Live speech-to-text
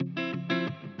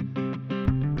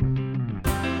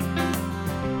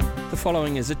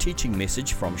following is a teaching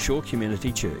message from Shore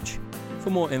Community Church. For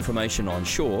more information on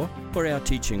Shore or our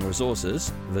teaching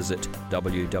resources, visit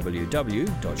www.shore.org.nz.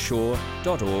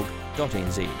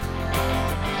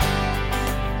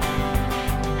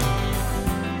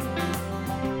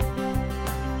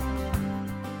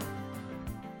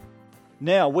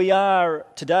 Now, we are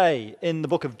today in the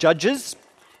book of Judges,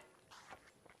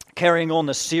 carrying on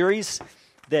the series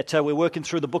that we're working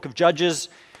through, the book of Judges,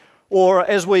 or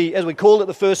as we called it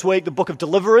the first week, the book of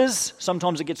Deliverers.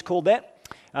 Sometimes it gets called that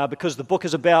because the book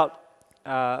is about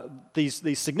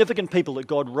these significant people that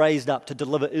God raised up to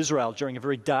deliver Israel during a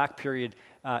very dark period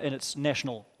in its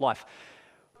national life.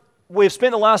 We've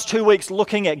spent the last 2 weeks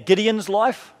looking at Gideon's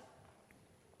life,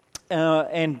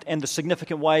 and the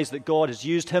significant ways that God has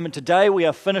used him. And today we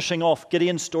are finishing off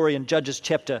Gideon's story in Judges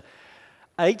chapter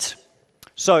 8.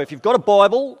 So if you've got a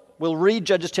Bible, we'll read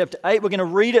Judges chapter 8. We're going to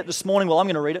read it this morning, I'm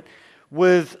going to read it,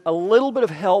 with a little bit of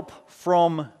help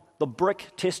from the Brick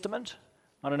Testament.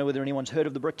 I don't know whether anyone's heard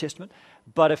of the Brick Testament,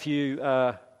 but if you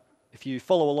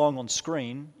follow along on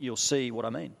screen, you'll see what I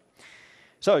mean.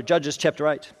 So, Judges chapter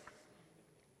 8.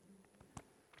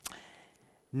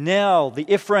 Now the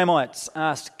Ephraimites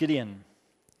asked Gideon,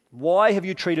 "Why have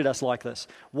you treated us like this?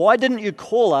 Why didn't you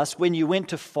call us when you went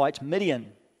to fight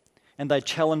Midian?" And they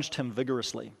challenged him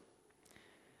vigorously.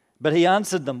 But he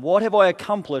answered them, "What have I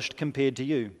accomplished compared to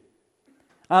you?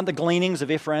 Aren't the gleanings of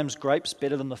Ephraim's grapes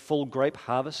better than the full grape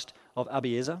harvest of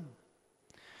Abiezer?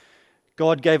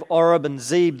 God gave Oreb and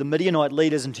Zeb, the Midianite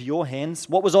leaders, into your hands.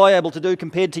 What was I able to do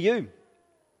compared to you?"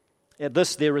 At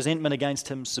this, their resentment against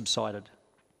him subsided.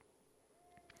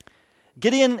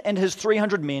 Gideon and his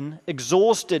 300 men,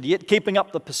 exhausted yet keeping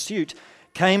up the pursuit,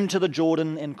 came to the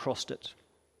Jordan and crossed it.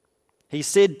 He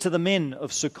said to the men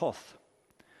of Succoth,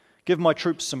 "Give my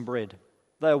troops some bread.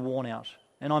 They are worn out,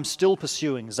 and I'm still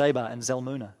pursuing Zebah and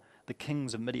Zalmunna, the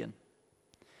kings of Midian."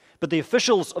 But the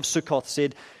officials of Succoth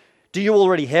said, "Do you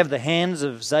already have the hands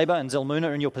of Zebah and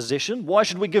Zalmunna in your possession? Why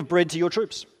should we give bread to your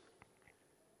troops?"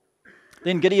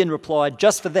 Then Gideon replied,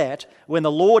 "Just for that, when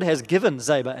the Lord has given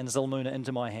Zebah and Zalmunna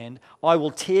into my hand, I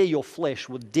will tear your flesh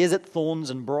with desert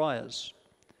thorns and briars."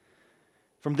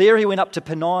 From there he went up to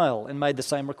Peniel and made the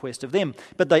same request of them.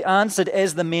 But they answered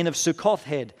as the men of Succoth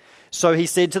had. So he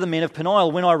said to the men of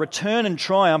Peniel, "When I return in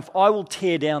triumph, I will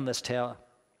tear down this tower."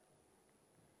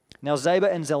 Now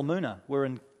Zebah and Zalmunna were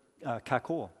in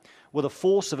Karkor, with a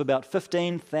force of about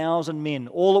 15,000 men,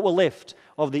 all that were left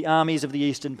of the armies of the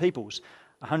eastern peoples.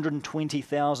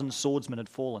 120,000 swordsmen had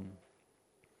fallen.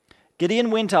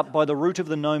 Gideon went up by the route of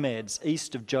the nomads,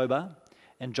 east of Jobah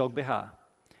and Jogbehar,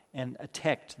 and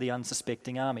attacked the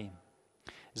unsuspecting army.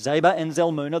 Zebah and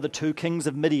Zalmunna, the two kings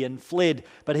of Midian, fled,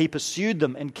 but he pursued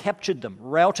them and captured them,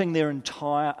 routing their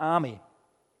entire army.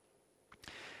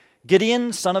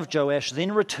 Gideon, son of Joash,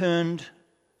 then returned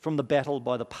from the battle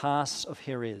by the pass of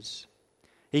Heres.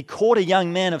 He caught a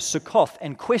young man of Succoth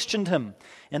and questioned him,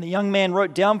 and the young man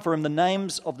wrote down for him the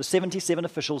names of the 77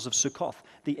 officials of Succoth,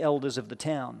 the elders of the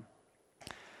town.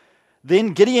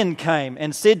 Then Gideon came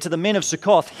and said to the men of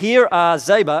Succoth, "Here are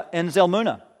Zebah and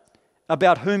Zalmunna,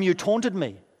 about whom you taunted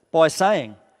me by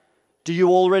saying, 'Do you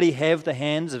already have the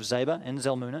hands of Zebah and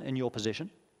Zalmunna in your possession?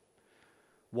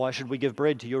 Why should we give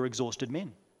bread to your exhausted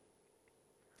men?'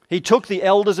 He took the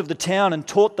elders of the town and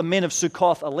taught the men of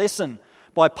Succoth a lesson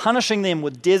by punishing them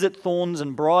with desert thorns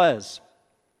and briars.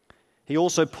 He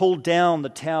also pulled down the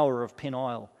tower of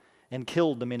Peniel and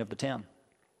killed the men of the town.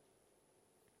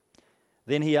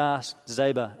 Then he asked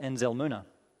Zebah and Zalmunna,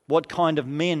 'What kind of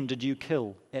men did you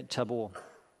kill at Tabor?'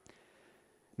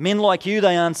 'Men like you,'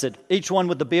 they answered, 'each one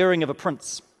with the bearing of a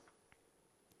prince.'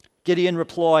 Gideon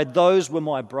replied, 'Those were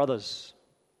my brothers,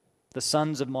 the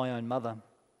sons of my own mother.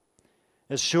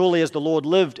 As surely as the Lord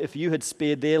lived, if you had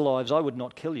spared their lives, I would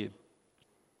not kill you.'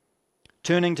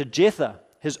 Turning to Jether,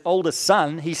 his oldest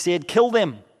son, he said, 'Kill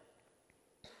them.'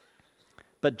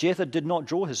 But Jether did not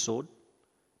draw his sword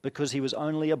because he was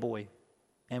only a boy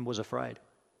and was afraid.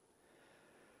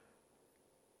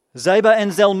 Zebah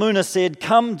and Zalmunna said,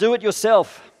 'Come, do it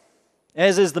yourself.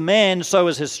 As is the man, so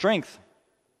is his strength.'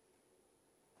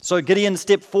 So Gideon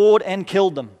stepped forward and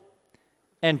killed them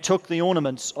and took the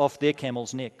ornaments off their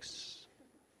camels' necks.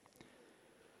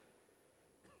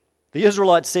 The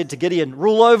Israelites said to Gideon,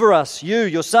 'Rule over us, you,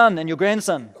 your son, and your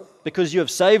grandson, because you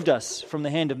have saved us from the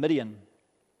hand of Midian.'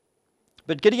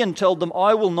 But Gideon told them,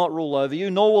 'I will not rule over you,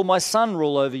 nor will my son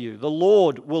rule over you. The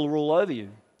Lord will rule over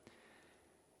you.'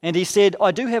 And he said,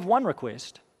 'I do have one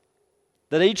request,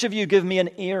 that each of you give me an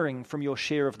earring from your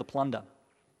share of the plunder.'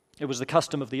 It was the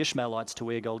custom of the Ishmaelites to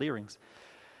wear gold earrings.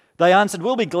 They answered,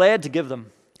 'We'll be glad to give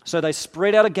them.' So they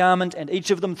spread out a garment, and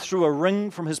each of them threw a ring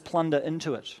from his plunder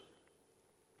into it.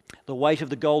 The weight of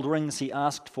the gold rings he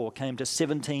asked for came to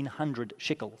 1,700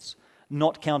 shekels,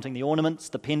 not counting the ornaments,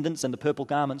 the pendants, and the purple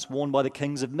garments worn by the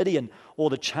kings of Midian, or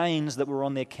the chains that were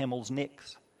on their camels'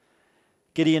 necks.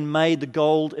 Gideon made the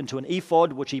gold into an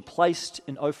ephod, which he placed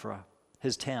in Ophrah,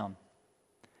 his town.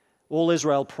 All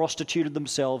Israel prostituted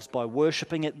themselves by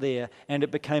worshipping it there, and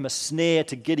it became a snare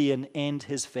to Gideon and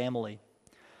his family.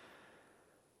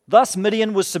 Thus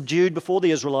Midian was subdued before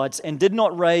the Israelites and did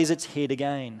not raise its head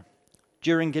again.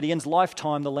 During Gideon's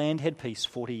lifetime, the land had peace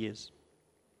 40 years.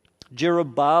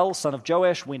 Jerubbaal, son of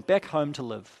Joash, went back home to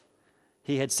live.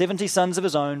 He had 70 sons of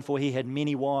his own, for he had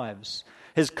many wives.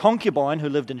 His concubine, who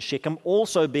lived in Shechem,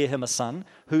 also bare him a son,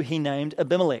 who he named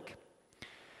Abimelech.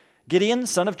 Gideon,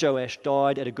 son of Joash,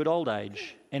 died at a good old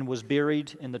age and was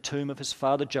buried in the tomb of his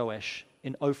father Joash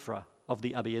in Ophrah of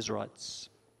the Abiezrites.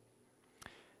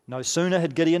 No sooner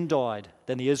had Gideon died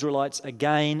than the Israelites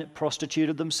again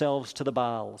prostituted themselves to the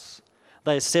Baals.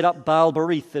 They set up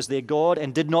Baal-berith as their god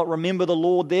and did not remember the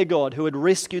Lord their God, who had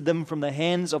rescued them from the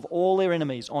hands of all their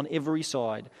enemies on every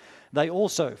side. They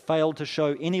also failed to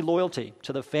show any loyalty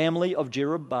to the family of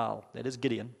Jerubbaal, that is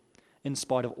Gideon, in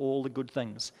spite of all the good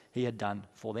things he had done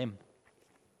for them.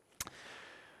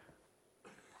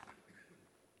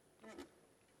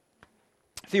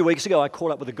 A few weeks ago, I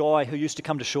caught up with a guy who used to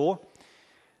come to Shore.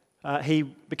 He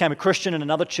became a Christian in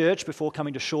another church before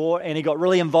coming to Shore, and he got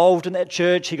really involved in that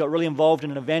church. He got really involved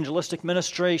in an evangelistic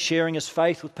ministry, sharing his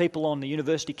faith with people on the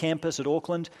university campus at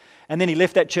Auckland. And then he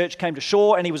left that church, came to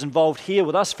Shore, and he was involved here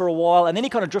with us for a while, and then he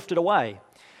kind of drifted away.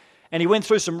 And he went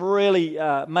through some really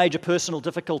major personal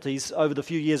difficulties over the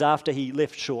few years after he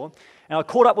left Shore. And I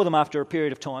caught up with him after a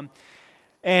period of time,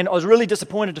 and I was really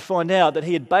disappointed to find out that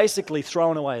he had basically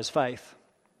thrown away his faith.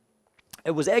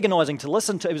 It was agonizing to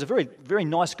listen to. He was a very, very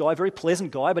nice guy, very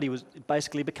pleasant guy, but he was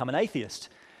basically become an atheist.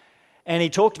 And he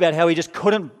talked about how he just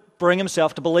couldn't bring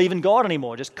himself to believe in God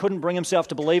anymore, just couldn't bring himself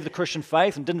to believe the Christian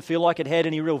faith and didn't feel like it had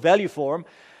any real value for him.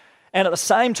 And at the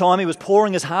same time, he was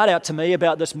pouring his heart out to me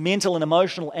about this mental and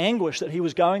emotional anguish that he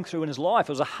was going through in his life.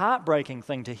 It was a heartbreaking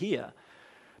thing to hear,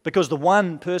 because the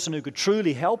one person who could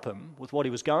truly help him with what he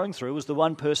was going through was the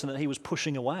one person that he was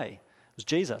pushing away. It was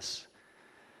Jesus.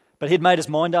 But he'd made his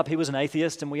mind up. He was an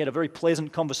atheist, and we had a very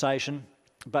pleasant conversation,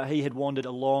 but he had wandered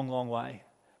a long, long way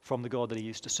from the God that he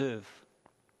used to serve.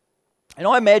 And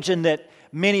I imagine that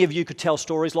many of you could tell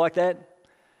stories like that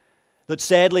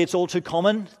sadly it's all too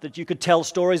common, that you could tell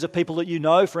stories of people that you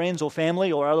know, friends or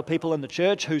family or other people in the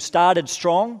church who started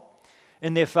strong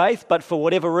in their faith, but for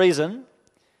whatever reason,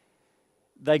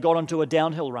 they got onto a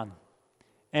downhill run.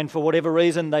 And for whatever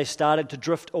reason, they started to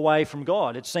drift away from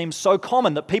God. It seems so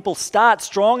common that people start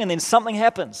strong and then something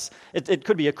happens. It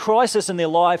could be a crisis in their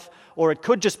life, or it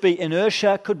could just be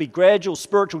inertia, could be gradual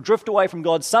spiritual drift away from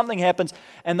God. Something happens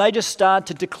and they just start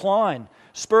to decline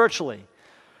spiritually.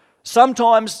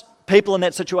 Sometimes people in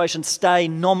that situation stay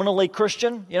nominally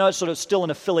Christian. It's sort of still an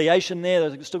affiliation there.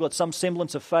 They've still got some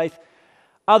semblance of faith.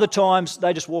 Other times,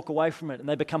 they just walk away from it and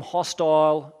they become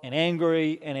hostile and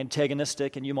angry and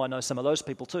antagonistic, and you might know some of those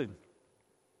people too.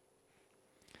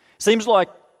 Seems like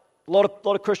a lot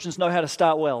of Christians know how to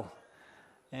start well,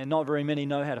 and not very many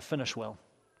know how to finish well.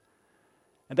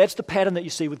 And that's the pattern that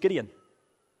you see with Gideon.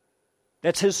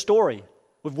 That's his story.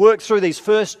 We've worked through these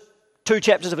first 2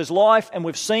 chapters of his life, and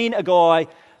we've seen a guy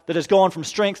that has gone from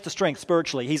strength to strength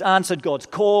spiritually. He's answered God's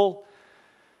call.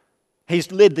 He's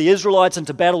led the Israelites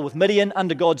into battle with Midian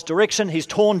under God's direction. He's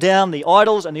torn down the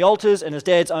idols and the altars in his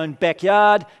dad's own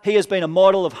backyard. He has been a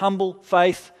model of humble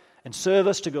faith and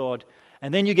service to God.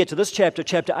 And then you get to this chapter,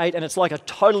 chapter 8, and it's like a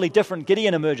totally different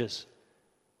Gideon emerges.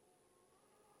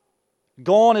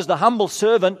 Gone is the humble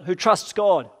servant who trusts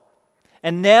God.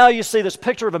 And now you see this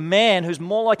picture of a man who's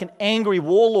more like an angry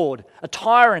warlord, a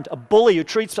tyrant, a bully who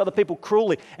treats other people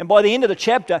cruelly. And by the end of the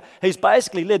chapter, he's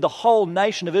basically led the whole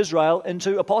nation of Israel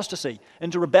into apostasy,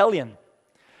 into rebellion.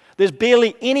 There's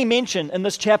barely any mention in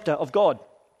this chapter of God.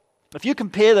 If you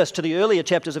compare this to the earlier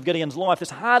chapters of Gideon's life, there's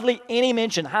hardly any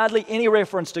mention, hardly any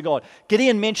reference to God.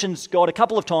 Gideon mentions God a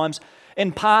couple of times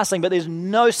in passing, but there's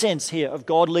no sense here of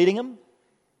God leading him.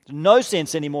 There's no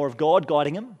sense anymore of God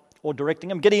guiding him or directing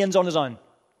him. Gideon's on his own.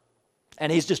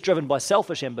 And he's just driven by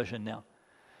selfish ambition now,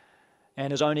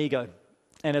 and his own ego,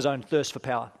 and his own thirst for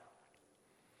power.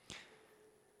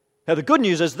 Now the good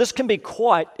news is this can be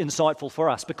quite insightful for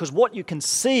us, because what you can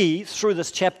see through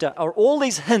this chapter are all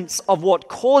these hints of what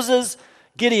causes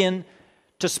Gideon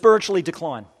to spiritually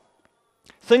decline.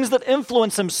 Things that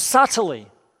influence him subtly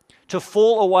to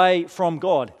fall away from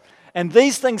God. And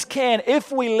these things can,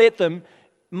 if we let them,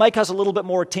 make us a little bit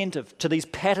more attentive to these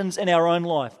patterns in our own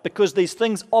life, because these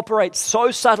things operate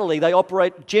so subtly. They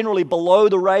operate generally below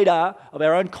the radar of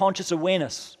our own conscious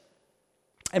awareness.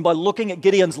 And by looking at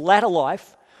Gideon's latter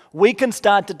life, we can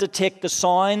start to detect the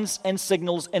signs and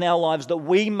signals in our lives that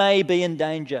we may be in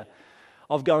danger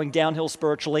of going downhill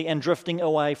spiritually and drifting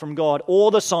away from God,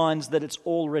 or the signs that it's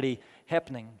already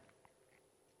happening.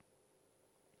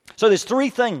 So there's three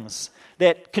primary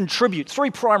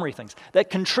things that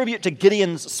contribute to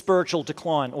Gideon's spiritual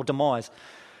decline or demise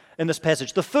in this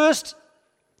passage. The first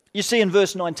you see in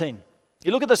verse 19.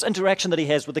 You look at this interaction that he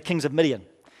has with the kings of Midian.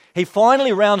 He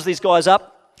finally rounds these guys up.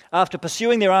 After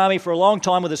pursuing their army for a long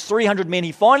time with his 300 men,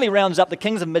 he finally rounds up the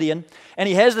kings of Midian, and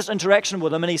he has this interaction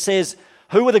with them, and he says,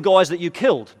 "Who were the guys that you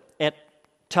killed at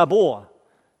Tabor?"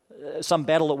 Some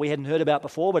battle that we hadn't heard about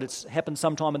before, but it's happened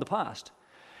sometime in the past.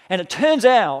 And it turns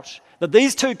out that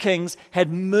these two kings had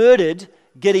murdered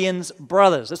Gideon's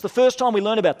brothers. That's the first time we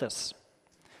learn about this.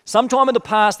 Sometime in the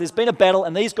past, there's been a battle,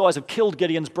 and these guys have killed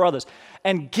Gideon's brothers.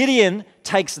 And Gideon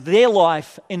takes their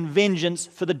life in vengeance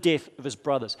for the death of his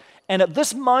brothers. And at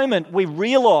this moment, we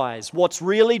realize what's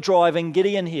really driving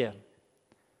Gideon here.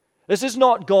 This is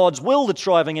not God's will that's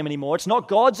driving him anymore. It's not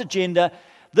God's agenda.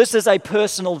 This is a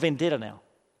personal vendetta now.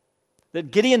 That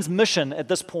Gideon's mission at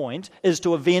this point is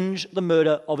to avenge the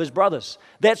murder of his brothers.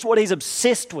 That's what he's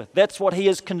obsessed with. That's what he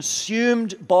is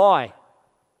consumed by.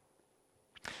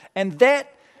 And that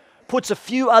puts a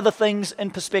few other things in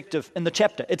perspective in the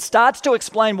chapter. It starts to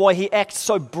explain why he acts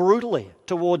so brutally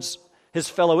towards his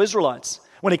fellow Israelites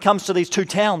when he comes to these two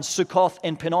towns, Succoth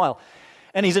and Peniel.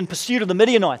 And he's in pursuit of the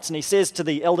Midianites, and he says to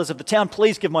the elders of the town,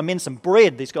 "Please give my men some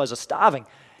bread. These guys are starving."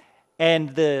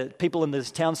 And the people in this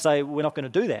town say, "We're not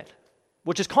going to do that,"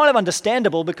 which is kind of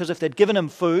understandable, because if they'd given him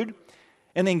food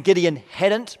and then Gideon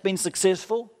hadn't been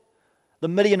successful, the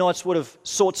Midianites would have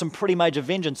sought some pretty major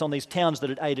vengeance on these towns that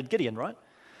had aided Gideon, right?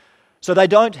 So they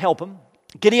don't help him.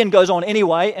 Gideon goes on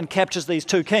anyway and captures these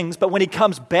two kings, but when he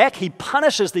comes back, he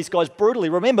punishes these guys brutally.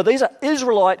 Remember, these are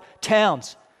Israelite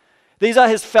towns. These are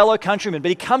his fellow countrymen, but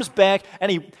he comes back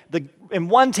and in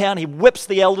one town he whips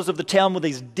the elders of the town with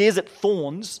these desert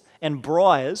thorns and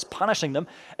briars, punishing them.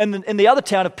 And in the other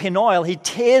town of Peniel, he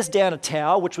tears down a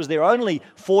tower, which was their only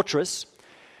fortress,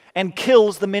 and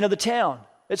kills the men of the town.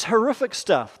 It's horrific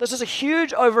stuff. This is a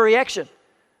huge overreaction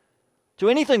to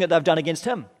anything that they've done against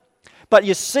him. But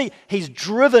you see, he's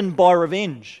driven by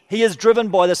revenge. He is driven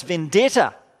by this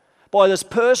vendetta, by this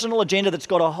personal agenda that's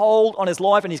got a hold on his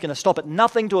life, and he's going to stop at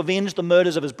nothing to avenge the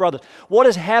murders of his brothers. What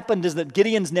has happened is that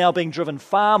Gideon's now being driven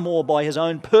far more by his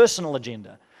own personal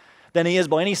agenda than he is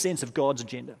by any sense of God's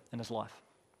agenda in his life.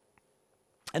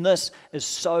 And this is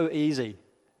so easy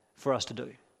for us to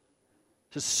do.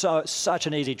 This is such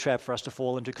an easy trap for us to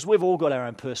fall into, because we've all got our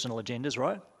own personal agendas,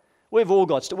 right? We've all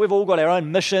got our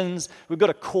own missions, we've got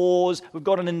a cause, we've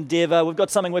got an endeavor, we've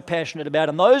got something we're passionate about,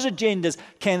 and those agendas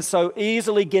can so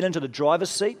easily get into the driver's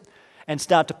seat and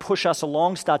start to push us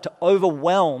along, start to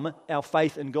overwhelm our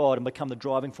faith in God and become the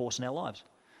driving force in our lives.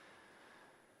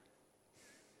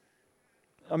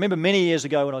 I remember many years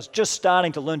ago when I was just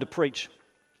starting to learn to preach,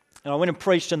 and I went and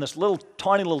preached in this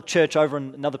tiny little church over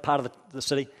in another part of the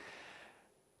city.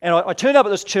 And I turned up at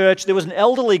this church. There was an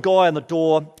elderly guy on the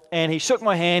door, and he shook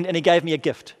my hand and he gave me a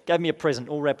gift, gave me a present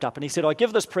all wrapped up. And he said, "I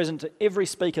give this present to every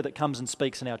speaker that comes and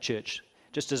speaks in our church,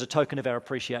 just as a token of our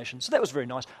appreciation." So that was very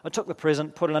nice. I took the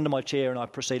present, put it under my chair, and I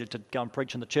proceeded to go and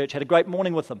preach in the church. Had a great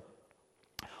morning with them.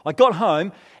 I got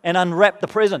home and unwrapped the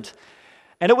present,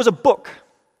 and it was a book.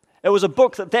 It was a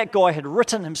book that guy had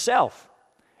written himself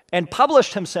and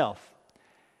published himself.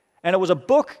 And it was a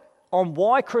book on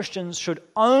why Christians should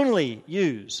only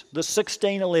use the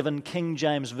 1611 King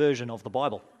James Version of the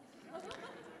Bible.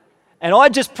 And I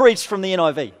just preached from the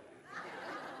NIV.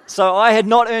 So I had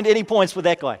not earned any points with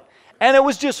that guy. And it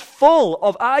was just full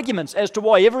of arguments as to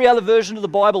why every other version of the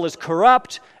Bible is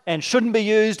corrupt and shouldn't be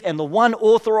used, and the one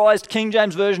authorized King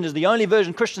James Version is the only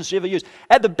version Christians should ever use.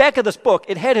 At the back of this book,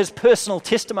 it had his personal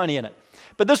testimony in it.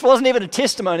 But this wasn't even a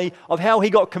testimony of how he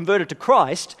got converted to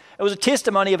Christ. It was a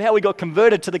testimony of how he got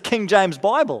converted to the King James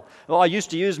Bible. Well, I used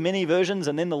to use many versions,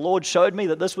 and then the Lord showed me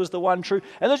that this was the one true.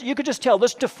 And you could just tell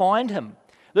this defined him.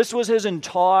 This was his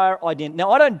entire identity.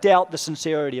 Now, I don't doubt the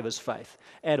sincerity of his faith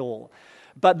at all.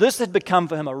 But this had become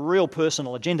for him a real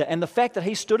personal agenda. And the fact that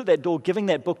he stood at that door giving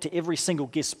that book to every single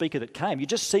guest speaker that came, you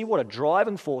just see what a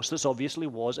driving force this obviously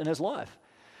was in his life.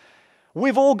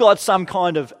 We've all got some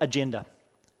kind of agenda.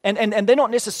 And they're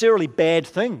not necessarily bad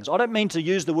things. I don't mean to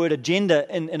use the word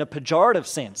agenda in a pejorative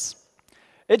sense.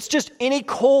 It's just any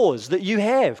cause that you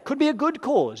have. Could be a good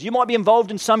cause. You might be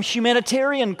involved in some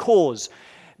humanitarian cause.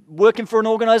 working for an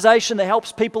organization that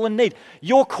helps people in need.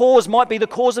 Your cause might be the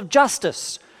cause of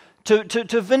justice,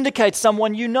 to vindicate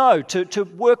someone you know, to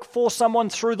work for someone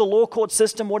through the law court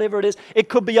system, whatever it is. It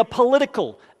could be a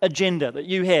political agenda that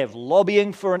you have,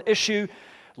 lobbying for an issue,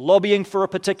 lobbying for a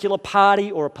particular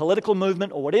party or a political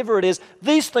movement or whatever it is.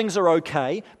 These things are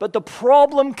okay, but the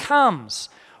problem comes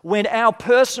when our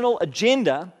personal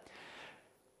agenda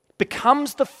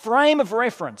becomes the frame of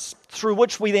reference through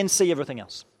which we then see everything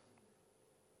else.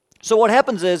 So what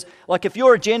happens is, like if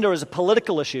your agenda is a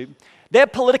political issue,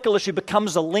 that political issue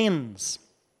becomes a lens,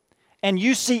 and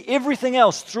you see everything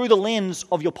else through the lens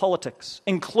of your politics,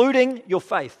 including your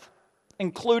faith,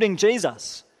 including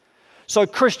Jesus. So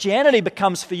Christianity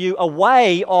becomes for you a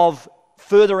way of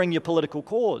furthering your political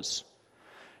cause.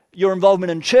 Your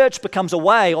involvement in church becomes a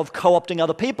way of co-opting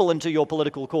other people into your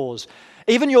political cause.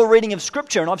 Even your reading of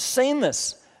Scripture, and I've seen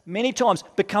this many times,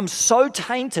 becomes so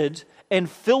tainted and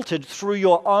filtered through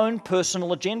your own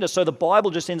personal agenda. So the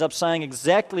Bible just ends up saying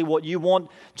exactly what you want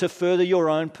to further your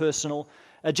own personal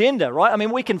agenda, right? I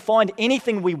mean, we can find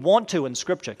anything we want to in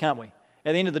Scripture, can't we?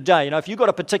 At the end of the day, if you've got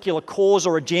a particular cause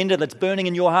or agenda that's burning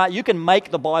in your heart, you can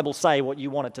make the Bible say what you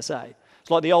want it to say. It's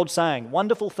like the old saying,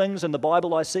 wonderful things in the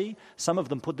Bible I see, some of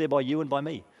them put there by you and by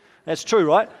me. That's true,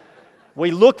 right? We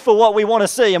look for what we want to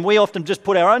see, and we often just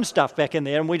put our own stuff back in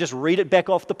there, and we just read it back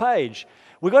off the page.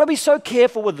 We've got to be so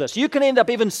careful with this. You can end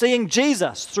up even seeing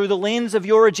Jesus through the lens of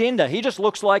your agenda. He just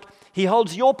looks like he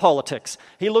holds your politics.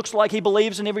 He looks like he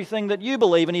believes in everything that you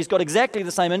believe, and he's got exactly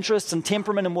the same interests and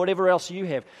temperament and whatever else you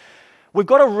have. We've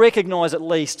got to recognize at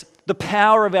least the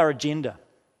power of our agenda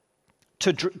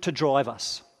to drive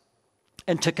us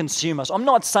and to consume us. I'm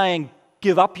not saying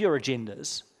give up your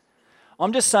agendas.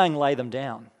 I'm just saying lay them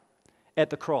down at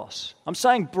the cross. I'm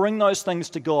saying bring those things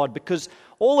to God, because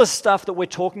all this stuff that we're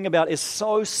talking about is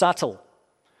so subtle.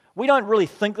 We don't really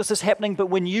think this is happening, but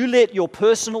when you let your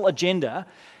personal agenda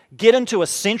get into a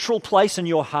central place in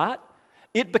your heart,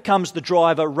 it becomes the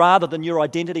driver rather than your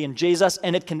identity in Jesus,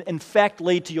 and it can in fact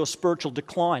lead to your spiritual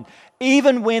decline.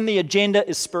 Even when the agenda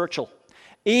is spiritual,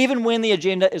 even when the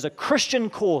agenda is a Christian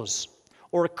cause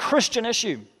or a Christian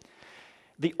issue,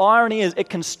 the irony is it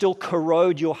can still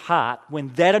corrode your heart when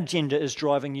that agenda is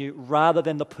driving you rather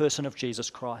than the person of Jesus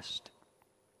Christ.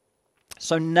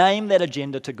 So name that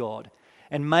agenda to God,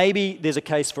 and maybe there's a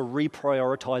case for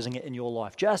reprioritizing it in your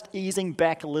life, just easing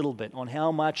back a little bit on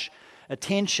how much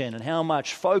attention and how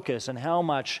much focus and how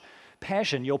much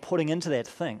passion you're putting into that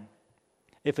thing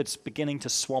if it's beginning to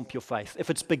swamp your faith, if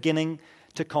it's beginning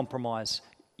to compromise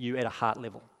you at a heart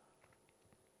level.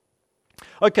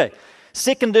 Okay,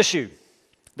 second issue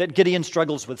that Gideon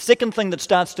struggles with, second thing that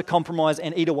starts to compromise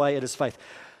and eat away at his faith.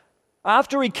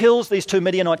 After he kills these two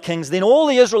Midianite kings, then all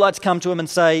the Israelites come to him and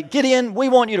say, Gideon, we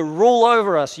want you to rule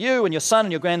over us, you and your son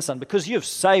and your grandson, because you've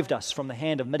saved us from the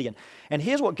hand of Midian. And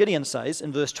here's what Gideon says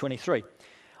in verse 23.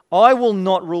 I will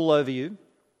not rule over you,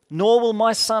 nor will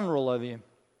my son rule over you.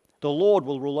 The Lord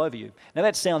will rule over you. Now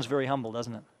that sounds very humble,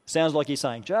 doesn't it? Sounds like he's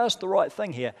saying just the right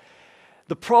thing here.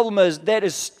 The problem is that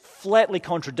is flatly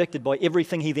contradicted by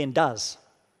everything he then does.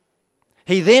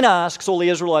 He then asks all the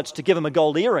Israelites to give him a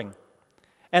gold earring.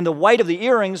 And the weight of the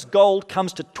earrings, gold,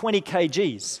 comes to 20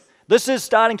 kgs. This is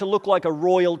starting to look like a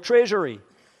royal treasury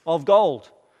of gold.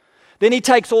 Then he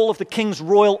takes all of the king's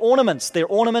royal ornaments, their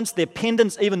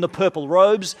pendants, even the purple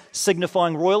robes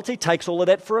signifying royalty, takes all of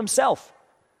that for himself.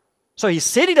 So he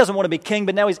said he doesn't want to be king,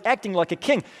 but now he's acting like a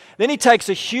king. Then he takes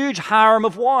a huge harem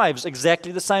of wives,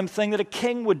 exactly the same thing that a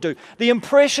king would do. The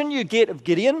impression you get of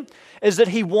Gideon is that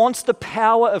he wants the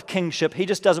power of kingship, he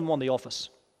just doesn't want the office.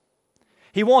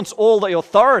 He wants all the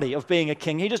authority of being a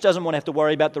king. He just doesn't want to have to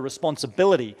worry about the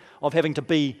responsibility of having to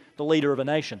be the leader of a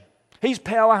nation. He's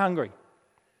power hungry.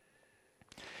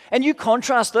 And you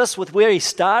contrast this with where he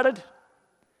started.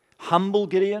 Humble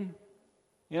Gideon,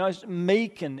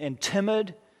 meek and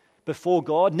timid before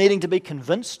God, needing to be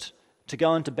convinced to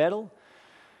go into battle.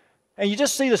 And you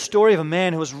just see the story of a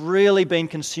man who has really been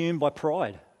consumed by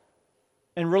pride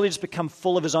and really just become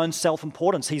full of his own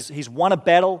self-importance. He's won a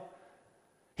battle.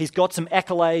 He's got some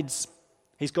accolades,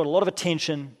 he's got a lot of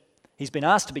attention, he's been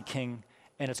asked to be king,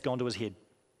 and it's gone to his head.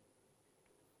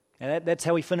 And that's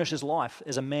how he finishes life,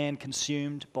 as a man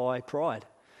consumed by pride.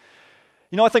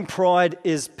 I think pride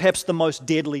is perhaps the most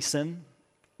deadly sin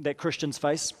that Christians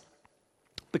face,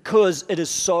 because it is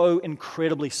so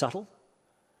incredibly subtle.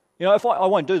 If I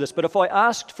won't do this, but if I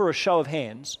asked for a show of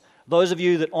hands, those of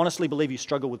you that honestly believe you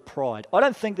struggle with pride, I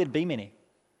don't think there'd be many,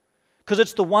 because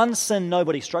it's the one sin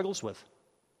nobody struggles with.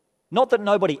 Not that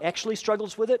nobody actually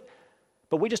struggles with it,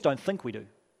 but we just don't think we do.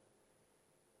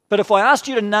 But if I asked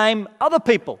you to name other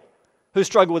people who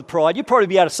struggle with pride, you'd probably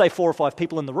be able to say 4 or 5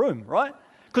 people in the room, right?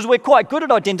 Because we're quite good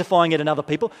at identifying it in other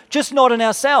people, just not in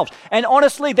ourselves. And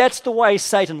honestly, that's the way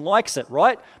Satan likes it,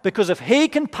 right? Because if he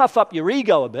can puff up your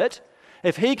ego a bit,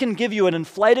 if he can give you an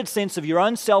inflated sense of your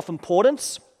own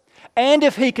self-importance, and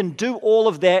if he can do all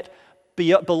of that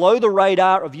below the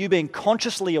radar of you being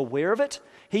consciously aware of it,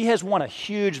 he has won a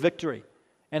huge victory.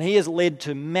 And he has led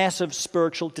to massive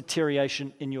spiritual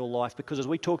deterioration in your life because, as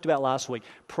we talked about last week,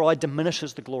 pride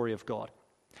diminishes the glory of God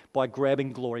by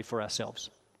grabbing glory for ourselves.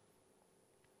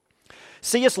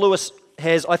 C.S. Lewis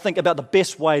has, I think, about the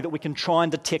best way that we can try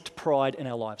and detect pride in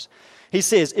our lives. He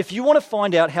says, if you want to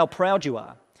find out how proud you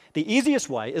are, the easiest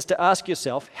way is to ask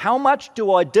yourself, how much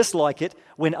do I dislike it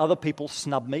when other people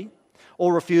snub me,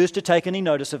 or refuse to take any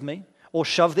notice of me, or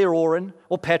shove their oar in,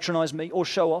 or patronize me, or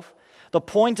show off? The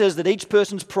point is that each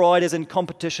person's pride is in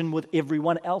competition with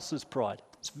everyone else's pride.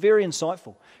 It's very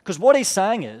insightful. Because what he's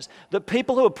saying is that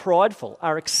people who are prideful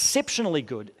are exceptionally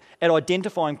good at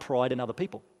identifying pride in other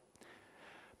people,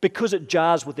 because it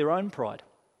jars with their own pride,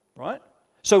 right?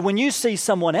 So when you see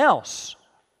someone else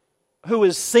who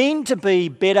is seen to be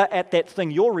better at that thing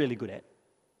you're really good at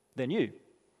than you,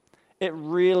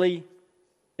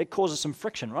 it causes some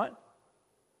friction, right?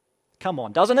 Come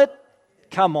on, doesn't it?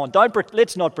 Come on,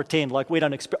 let's not pretend like we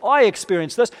don't experience. I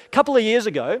experienced this a couple of years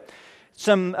ago.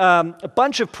 A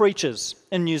bunch of preachers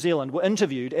in New Zealand were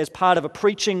interviewed as part of a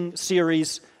preaching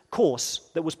series course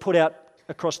that was put out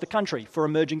across the country for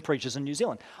emerging preachers in New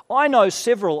Zealand. I know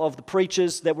several of the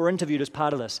preachers that were interviewed as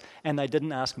part of this, and they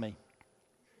didn't ask me.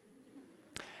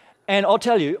 And I'll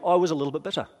tell you, I was a little bit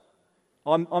bitter.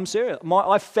 I'm serious.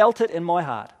 I felt it in my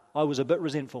heart. I was a bit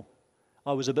resentful.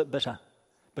 I was a bit bitter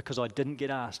because I didn't get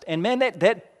asked. And man,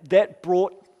 that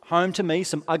brought home to me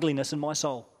some ugliness in my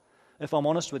soul, if I'm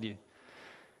honest with you.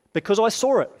 Because I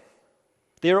saw it.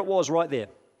 There it was right there,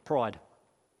 pride.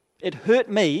 It hurt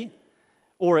me,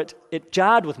 or it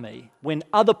jarred with me when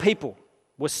other people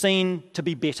were seen to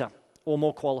be better or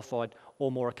more qualified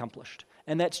or more accomplished.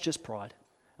 And that's just pride.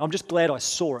 I'm just glad I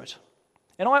saw it.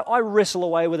 And I wrestle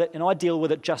away with it, and I deal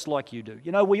with it just like you do.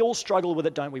 You know, we all struggle with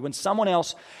it, don't we? When someone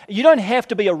else... You don't have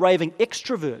to be a raving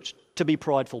extrovert to be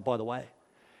prideful, by the way.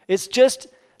 It's just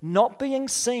not being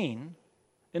seen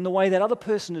in the way that other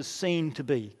person is seen to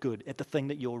be good at the thing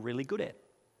that you're really good at.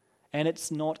 And it's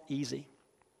not easy.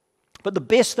 But the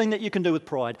best thing that you can do with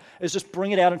pride is just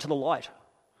bring it out into the light.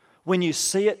 When you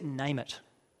see it, name it.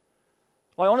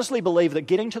 I honestly believe that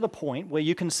getting to the point where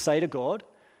you can say to God,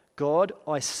 God,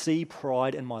 I see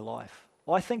pride in my life.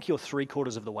 I think you're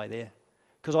 3/4 of the way there.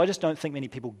 Because I just don't think many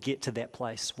people get to that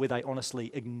place where they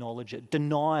honestly acknowledge it.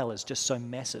 Denial is just so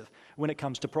massive when it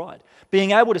comes to pride.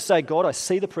 Being able to say, God, I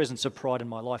see the presence of pride in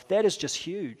my life, that is just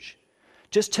huge.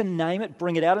 Just to name it,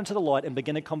 bring it out into the light, and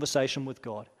begin a conversation with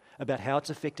God about how it's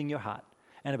affecting your heart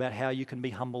and about how you can be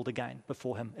humbled again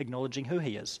before Him, acknowledging who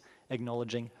He is,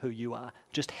 acknowledging who you are.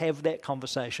 Just have that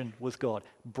conversation with God.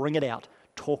 Bring it out.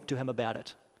 Talk to Him about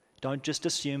it. Don't just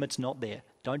assume it's not there.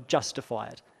 Don't justify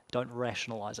it. Don't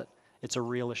rationalize it. It's a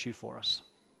real issue for us.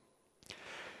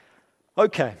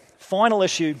 Okay, final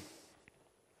issue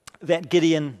that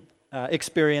Gideon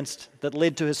experienced that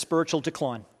led to his spiritual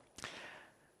decline.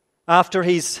 After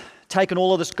he's taken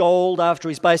all of this gold, after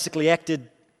he's basically acted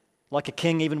like a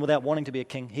king even without wanting to be a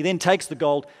king, he then takes the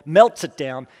gold, melts it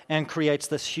down, and creates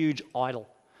this huge idol.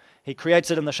 He creates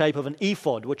it in the shape of an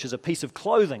ephod, which is a piece of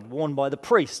clothing worn by the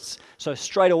priests. So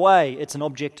straight away, it's an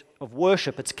object of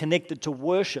worship. It's connected to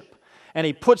worship. And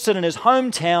he puts it in his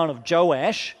hometown of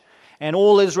Joash, and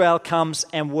all Israel comes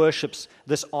and worships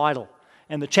this idol.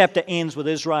 And the chapter ends with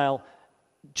Israel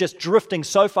just drifting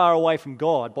so far away from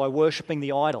God by worshipping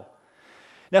the idol.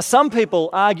 Now, some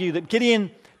people argue that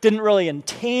Gideon didn't really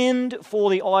intend for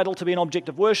the idol to be an object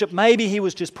of worship. Maybe he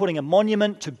was just putting a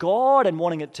monument to God and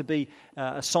wanting it to be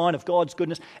a sign of God's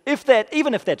goodness.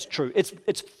 Even if that's true,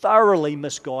 it's thoroughly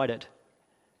misguided.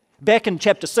 Back in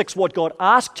chapter 6, what God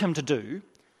asked him to do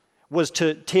was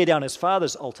to tear down his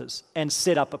father's altars and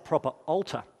set up a proper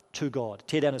altar to God.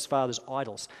 Tear down his father's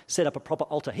idols, set up a proper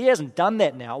altar. He hasn't done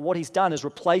that now. What he's done is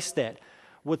replace that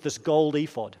with this gold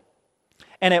ephod.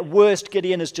 And at worst,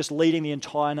 Gideon is just leading the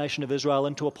entire nation of Israel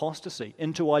into apostasy,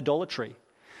 into idolatry.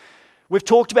 We've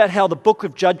talked about how the book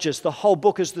of Judges, the whole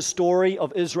book, is the story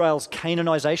of Israel's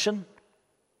Canaanization,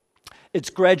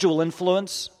 its gradual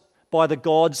influence by the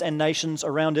gods and nations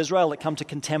around Israel that come to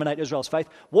contaminate Israel's faith.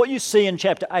 What you see in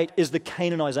chapter 8 is the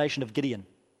Canaanization of Gideon.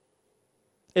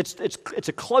 It's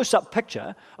a close-up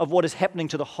picture of what is happening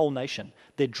to the whole nation.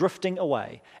 They're drifting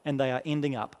away, and they are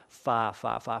ending up far,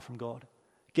 far, far from God.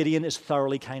 Gideon is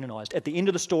thoroughly Canaanized. At the end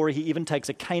of the story, he even takes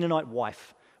a Canaanite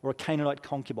wife or a Canaanite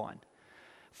concubine.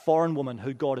 foreign woman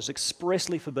who God has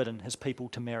expressly forbidden his people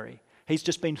to marry. He's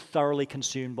just been thoroughly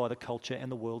consumed by the culture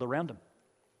and the world around him.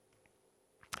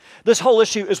 This whole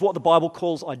issue is what the Bible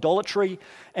calls idolatry,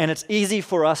 and it's easy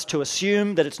for us to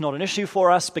assume that it's not an issue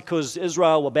for us because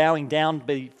Israel were bowing down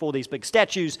before these big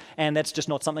statues, and that's just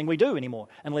not something we do anymore,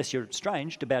 unless you're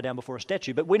strange to bow down before a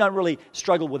statue. But we don't really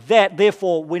struggle with that,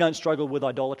 therefore we don't struggle with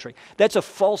idolatry. That's a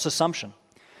false assumption.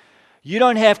 You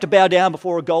don't have to bow down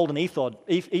before a golden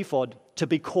ephod to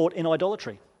be caught in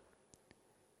idolatry.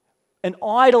 An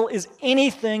idol is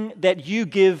anything that you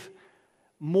give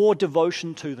more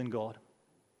devotion to than God.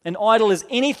 An idol is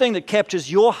anything that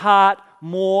captures your heart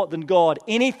more than God.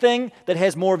 Anything that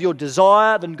has more of your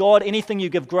desire than God. Anything you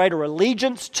give greater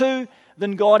allegiance to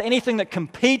than God. Anything that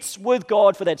competes with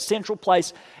God for that central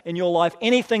place in your life.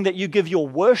 Anything that you give your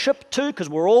worship to, because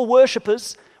we're all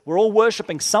worshippers. We're all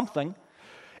worshiping something.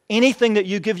 Anything that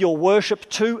you give your worship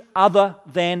to other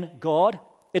than God,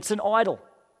 it's an idol.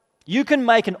 You can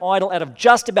make an idol out of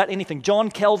just about anything. John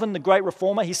Calvin, the great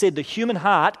reformer, he said the human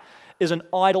heart is an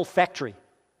idol factory.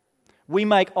 We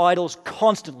make idols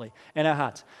constantly in our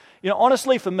hearts. You know,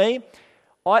 honestly, for me,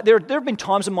 there have been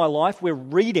times in my life where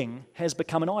reading has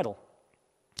become an idol.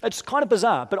 It's kind of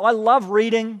bizarre, but I love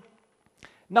reading.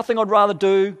 Nothing I'd rather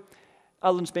do,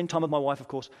 other than spend time with my wife, of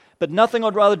course, but nothing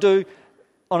I'd rather do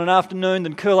on an afternoon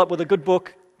than curl up with a good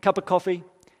book, cup of coffee,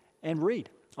 and read.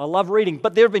 I love reading,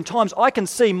 but there have been times I can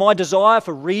see my desire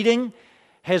for reading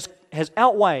has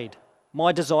outweighed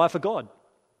my desire for God.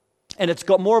 And it's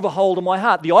got more of a hold on my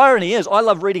heart. The irony is, I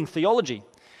love reading theology.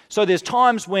 So there's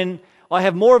times when I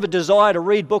have more of a desire to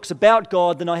read books about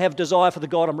God than I have desire for the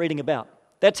God I'm reading about.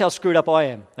 That's how screwed up I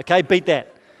am. Okay, beat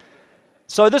that.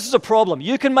 So this is a problem.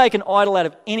 You can make an idol out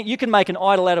of you can make an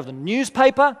idol out of the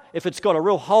newspaper if it's got a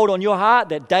real hold on your heart,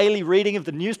 that daily reading of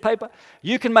the newspaper.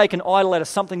 You can make an idol out of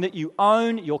something that you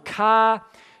own, your car,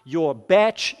 your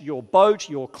batch, your boat,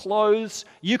 your clothes.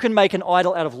 You can make an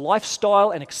idol out of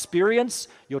lifestyle and experience,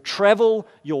 your travel,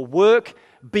 your work,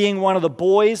 being one of the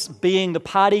boys, being the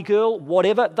party girl,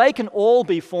 whatever. They can all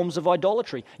be forms of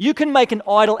idolatry. You can make an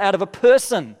idol out of a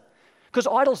person, because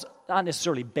idols aren't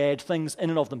necessarily bad things in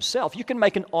and of themselves. You can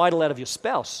make an idol out of your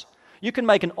spouse. You can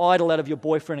make an idol out of your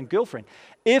boyfriend and girlfriend.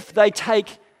 If they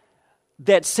take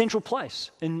that central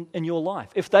place in your life,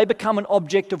 if they become an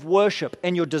object of worship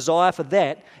and your desire for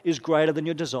that is greater than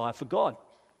your desire for God.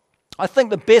 I think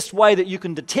the best way that you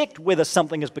can detect whether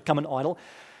something has become an idol,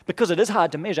 because it is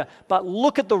hard to measure, but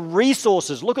look at the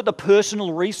resources, look at the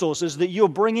personal resources that you're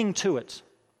bringing to it.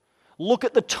 Look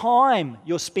at the time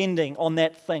you're spending on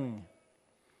that thing.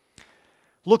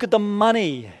 Look at the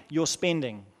money you're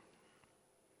spending.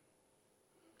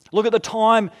 Look at the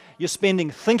time you're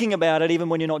spending thinking about it even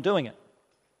when you're not doing it.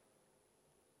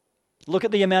 Look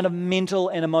at the amount of mental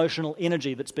and emotional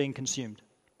energy that's being consumed.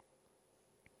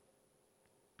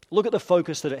 Look at the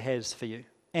focus that it has for you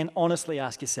and honestly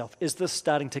ask yourself, is this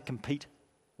starting to compete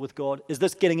with God? Is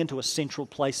this getting into a central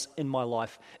place in my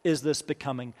life? Is this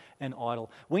becoming an idol?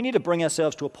 We need to bring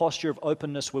ourselves to a posture of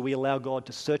openness where we allow God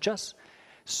to search us,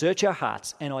 search our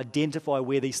hearts, and identify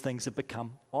where these things have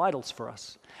become idols for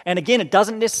us. And again, it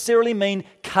doesn't necessarily mean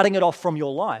cutting it off from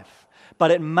your life, but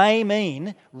it may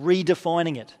mean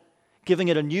redefining it, giving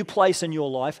it a new place in your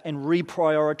life and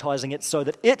reprioritizing it so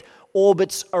that it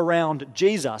orbits around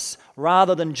Jesus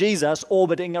rather than Jesus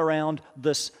orbiting around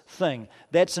this thing.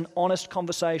 That's an honest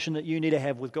conversation that you need to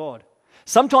have with God.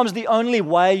 Sometimes the only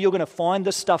way you're going to find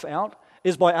this stuff out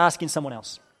is by asking someone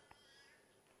else,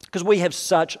 because we have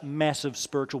such massive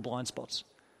spiritual blind spots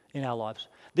in our lives.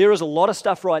 There is a lot of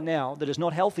stuff right now that is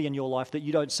not healthy in your life that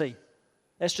you don't see.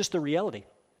 That's just the reality.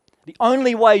 The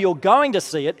only way you're going to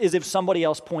see it is if somebody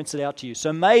else points it out to you.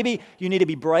 So maybe you need to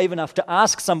be brave enough to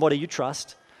ask somebody you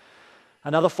trust,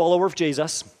 another follower of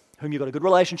Jesus, whom you've got a good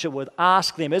relationship with,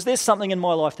 ask them, is there something in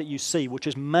my life that you see which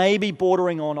is maybe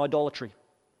bordering on idolatry?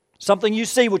 Something you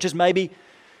see which is maybe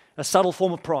a subtle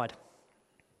form of pride.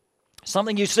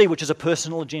 Something you see which is a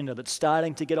personal agenda that's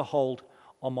starting to get a hold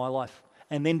on my life.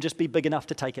 And then just be big enough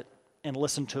to take it and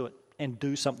listen to it and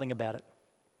do something about it.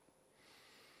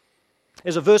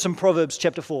 There's a verse in Proverbs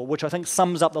chapter 4, which I think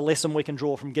sums up the lesson we can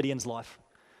draw from Gideon's life.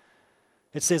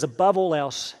 It says, above all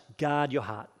else, guard your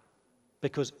heart,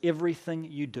 because everything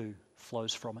you do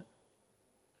flows from it.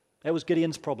 That was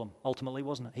Gideon's problem, ultimately,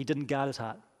 wasn't it? He didn't guard his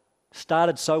heart.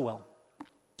 Started so well,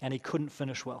 and he couldn't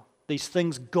finish well. These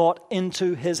things got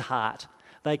into his heart.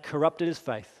 They corrupted his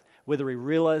faith. Whether he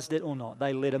realized it or not,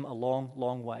 they led him a long,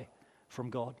 long way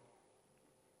from God.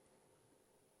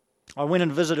 I went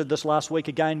and visited this last week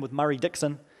again with Murray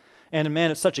Dixon, and man,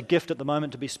 it's such a gift at the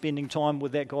moment to be spending time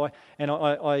with that guy. And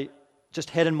I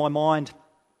just had in my mind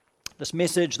this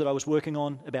message that I was working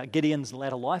on about Gideon's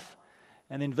latter life,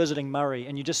 and then visiting Murray,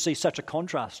 and you just see such a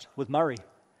contrast with Murray.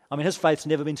 I mean, his faith's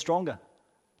never been stronger.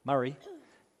 Murray.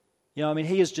 You know, I mean,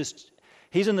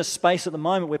 he's in this space at the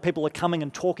moment where people are coming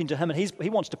and talking to him, and he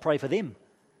wants to pray for them.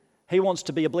 He wants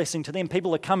to be a blessing to them.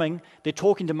 People are coming, they're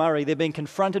talking to Murray, they're being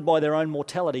confronted by their own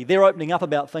mortality. They're opening up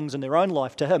about things in their own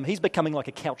life to him. He's becoming like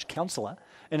a couch counselor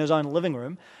in his own living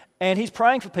room, and he's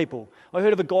praying for people. I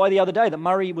heard of a guy the other day that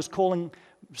Murray was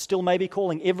still maybe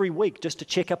calling every week just to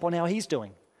check up on how he's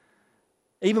doing.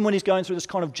 Even when he's going through this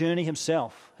kind of journey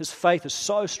himself, his faith is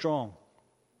so strong.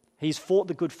 He's fought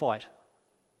the good fight.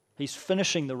 He's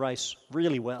finishing the race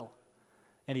really well,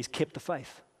 and he's kept the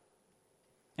faith.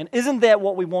 And isn't that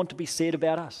what we want to be said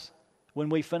about us when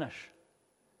we finish?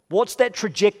 What's that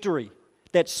trajectory,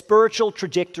 that spiritual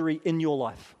trajectory in your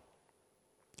life?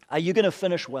 Are you going to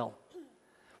finish well?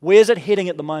 Where's it heading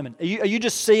at the moment? Are you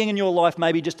just seeing in your life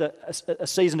maybe just a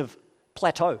season of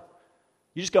plateau?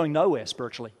 You're just going nowhere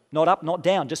spiritually. Not up, not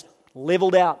down, just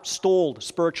leveled out, stalled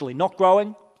spiritually, not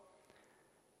growing,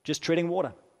 just treading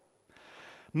water.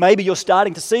 Maybe you're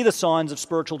starting to see the signs of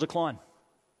spiritual decline.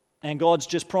 And God's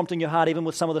just prompting your heart, even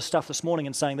with some of the stuff this morning,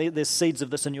 and saying there's seeds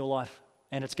of this in your life,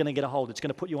 and it's going to get a hold. It's going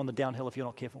to put you on the downhill if you're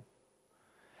not careful.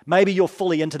 Maybe you're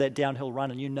fully into that downhill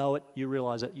run, and you know it, you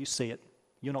realize it, you see it.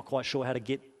 You're not quite sure how to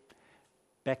get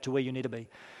back to where you need to be.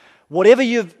 Whatever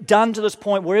you've done to this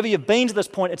point, wherever you've been to this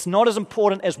point, it's not as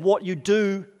important as what you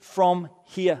do from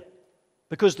here.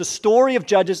 Because the story of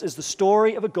Judges is the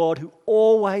story of a God who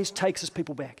always takes his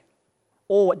people back.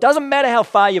 It doesn't matter how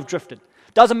far you've drifted.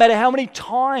 Doesn't matter how many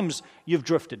times you've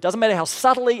drifted. Doesn't matter how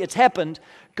subtly it's happened.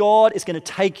 God is going to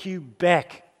take you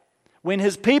back. When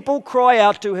his people cry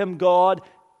out to him, God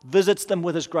visits them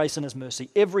with his grace and his mercy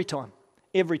every time.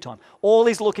 Every time. All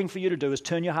he's looking for you to do is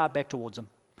turn your heart back towards him.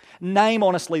 Name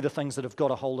honestly the things that have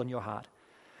got a hold on your heart.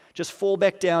 Just fall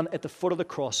back down at the foot of the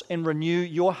cross and renew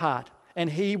your heart, and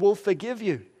he will forgive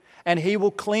you, and he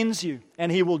will cleanse you, and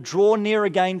he will draw near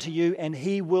again to you, and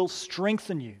he will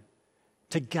strengthen you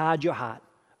to guard your heart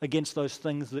against those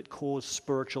things that cause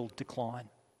spiritual decline.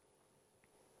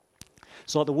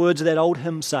 So like the words of that old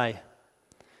hymn say,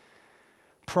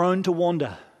 prone to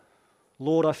wander,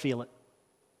 Lord, I feel it.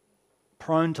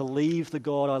 Prone to leave the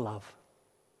God I love.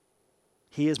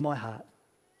 Here's my heart.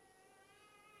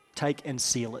 Take and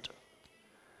seal it.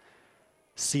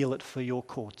 Seal it for your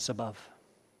courts above.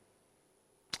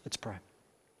 Let's pray.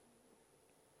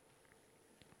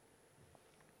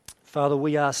 Father,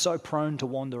 we are so prone to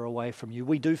wander away from you.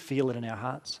 We do feel it in our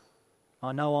hearts.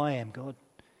 I know I am, God.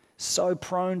 So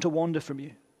prone to wander from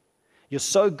you. You're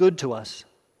so good to us.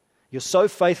 You're so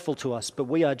faithful to us, but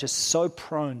we are just so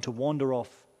prone to wander off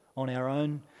on our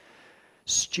own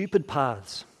stupid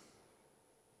paths.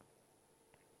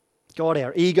 God,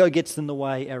 our ego gets in the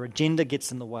way, our agenda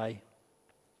gets in the way,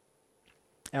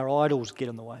 our idols get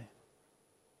in the way.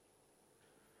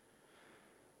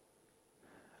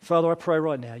 Father, I pray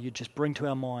right now you just bring to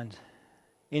our mind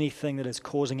anything that is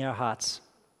causing our hearts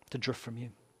to drift from you.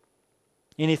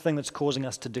 Anything that's causing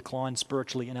us to decline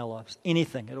spiritually in our lives.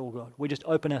 Anything at all, God. We just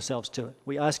open ourselves to it.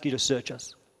 We ask you to search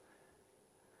us.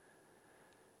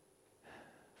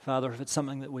 Father, if it's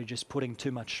something that we're just putting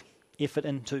too much effort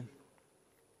into,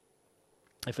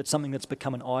 if it's something that's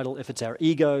become an idol, if it's our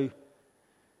ego,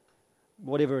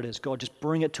 whatever it is, God, just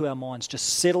bring it to our minds. Just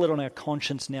settle it on our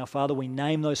conscience now. Father, we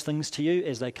name those things to you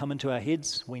as they come into our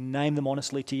heads. We name them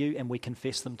honestly to you and we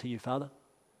confess them to you, Father.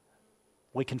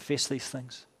 We confess these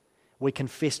things. We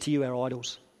confess to you our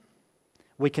idols.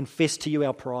 We confess to you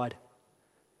our pride.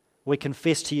 We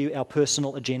confess to you our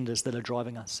personal agendas that are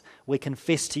driving us. We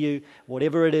confess to you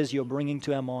whatever it is you're bringing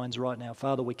to our minds right now.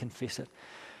 Father, we confess it.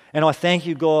 And I thank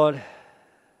you, God,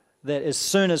 that as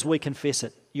soon as we confess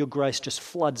it, your grace just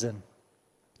floods in.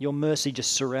 Your mercy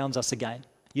just surrounds us again.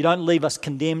 You don't leave us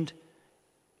condemned.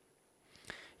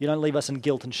 You don't leave us in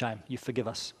guilt and shame. You forgive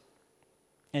us.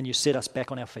 And you set us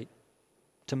back on our feet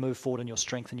to move forward in your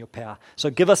strength and your power. So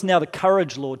give us now the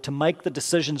courage, Lord, to make the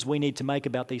decisions we need to make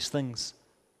about these things,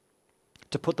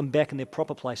 to put them back in their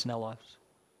proper place in our lives,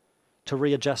 to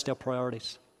readjust our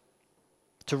priorities,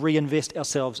 to reinvest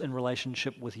ourselves in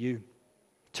relationship with you,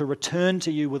 to return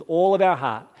to you with all of our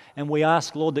heart. And we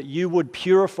ask, Lord, that you would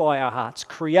purify our hearts,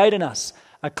 create in us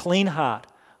a clean heart,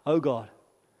 O God,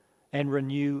 and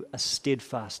renew a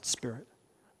steadfast spirit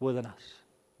within us.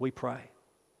 We pray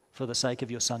for the sake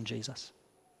of your Son, Jesus.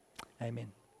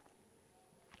 Amen.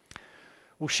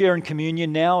 We'll share in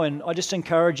communion now, and I just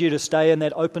encourage you to stay in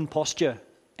that open posture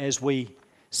as we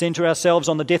center ourselves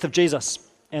on the death of Jesus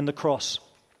and the cross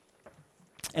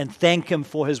and thank him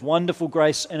for his wonderful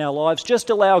grace in our lives. Just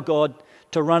allow God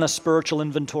to run a spiritual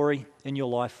inventory in your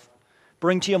life.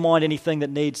 Bring to your mind anything that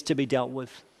needs to be dealt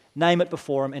with. Name it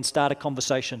before Him and start a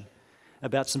conversation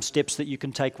about some steps that you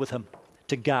can take with Him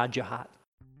to guard your heart.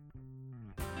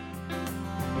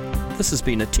 This has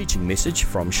been a teaching message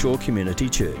from Shore Community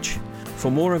Church. For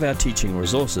more of our teaching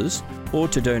resources, or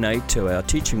to donate to our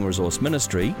teaching resource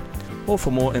ministry, or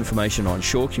for more information on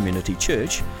Shore Community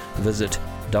Church, visit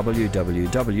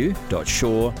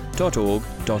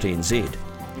www.shore.org.nz.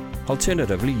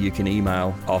 Alternatively, you can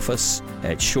email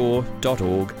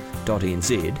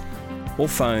office@shore.org.nz or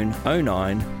phone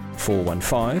 09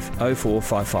 415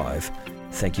 0455.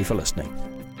 Thank you for listening.